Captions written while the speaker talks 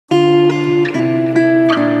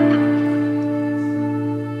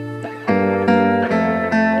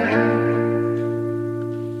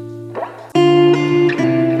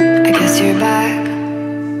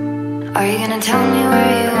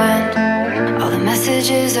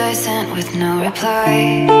messages I sent with no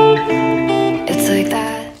reply. It's like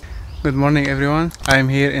that. Good morning everyone. I'm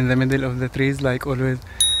here in the middle of the trees like always,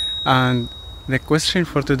 and the question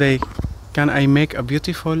for today: can I make a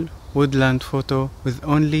beautiful woodland photo with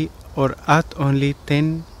only or at only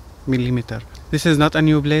 10mm? This is not a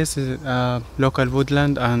new place, it's a local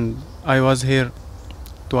woodland, and I was here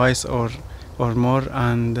twice or more,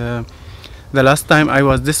 and the last time I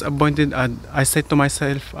was disappointed, and I said to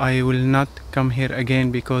myself I will not come here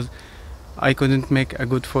again because I couldn't make a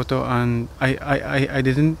good photo, and I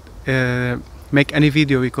didn't make any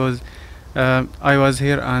video because I was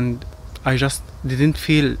here and I just didn't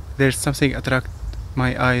feel there's something attract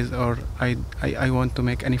my eyes, or I want to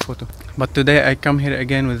make any photo. But today I come here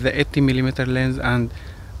again with the 80mm lens, and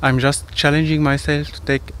I'm just challenging myself to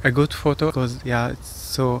take a good photo because yeah, it's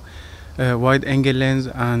so wide angle lens,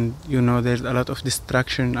 and you know there's a lot of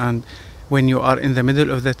distraction, and when you are in the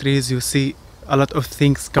middle of the trees you see a lot of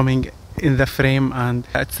things coming in the frame, and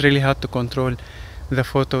it's really hard to control the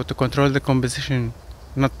photo, to control the composition,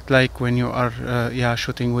 not like when you are yeah,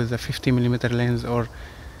 shooting with a 50mm lens or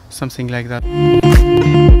something like that.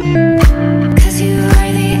 'Cause you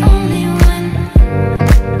are the only one.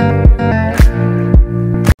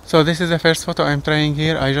 So this is the first photo I'm trying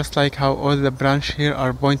here. I just like how all the branches here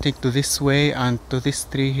are pointing to this way and to this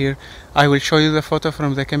tree here. I will show you the photo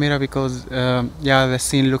from the camera because yeah, the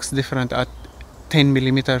scene looks different at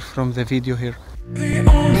 10mm from the video here. The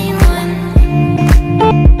only one.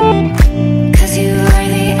 'Cause you are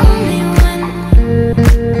the only one.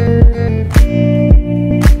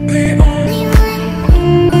 The only one.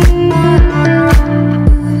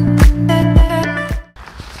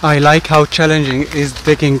 I like how challenging is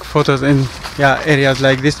taking photos in areas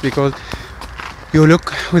like this, because you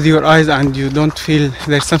look with your eyes and you don't feel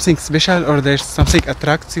there's something special or there's something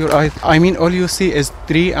attracts your eyes. I mean, all you see is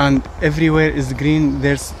tree and everywhere is green.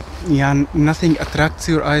 There's nothing attracts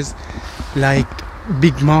your eyes like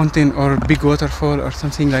big mountain or big waterfall or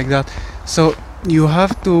something like that. So you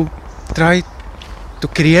have to try to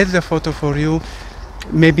create the photo for you,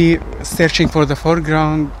 maybe searching for the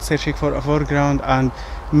foreground, searching for a foreground, and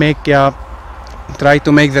make try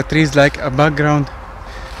to make the trees like a background.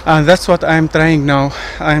 And that's what I'm trying now.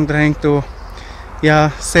 I'm trying to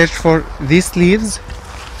search for these leaves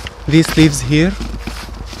here.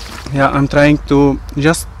 I'm trying to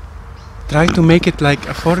just try to make it like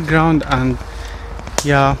a foreground, and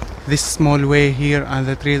this small way here and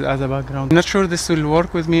the trees as a background. I'm not sure this will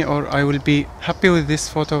work with me or I will be happy with this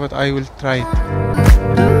photo, but I will try it.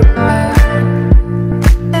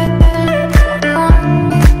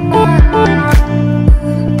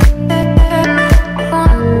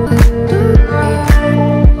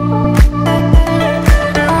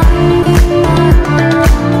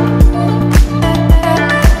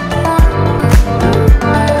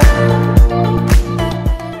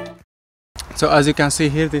 So as you can see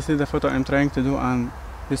here, this is the photo I'm trying to do, and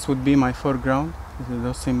this would be my foreground. This is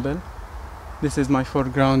the symbol. This is my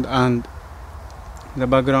foreground, and the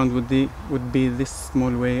background would be this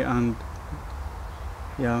small way, and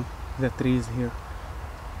the trees here.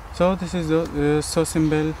 So this is the so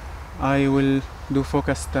simple. I will do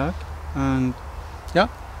focus stack, and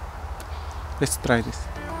let's try this.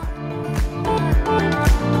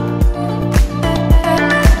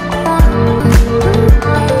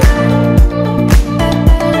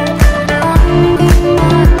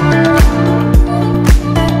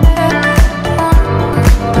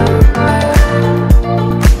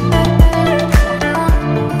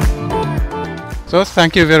 So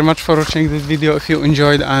thank you very much for watching this video. If you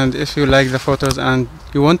enjoyed and if you like the photos and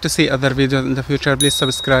you want to see other videos in the future, please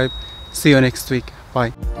subscribe. See you next week.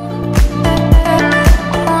 Bye.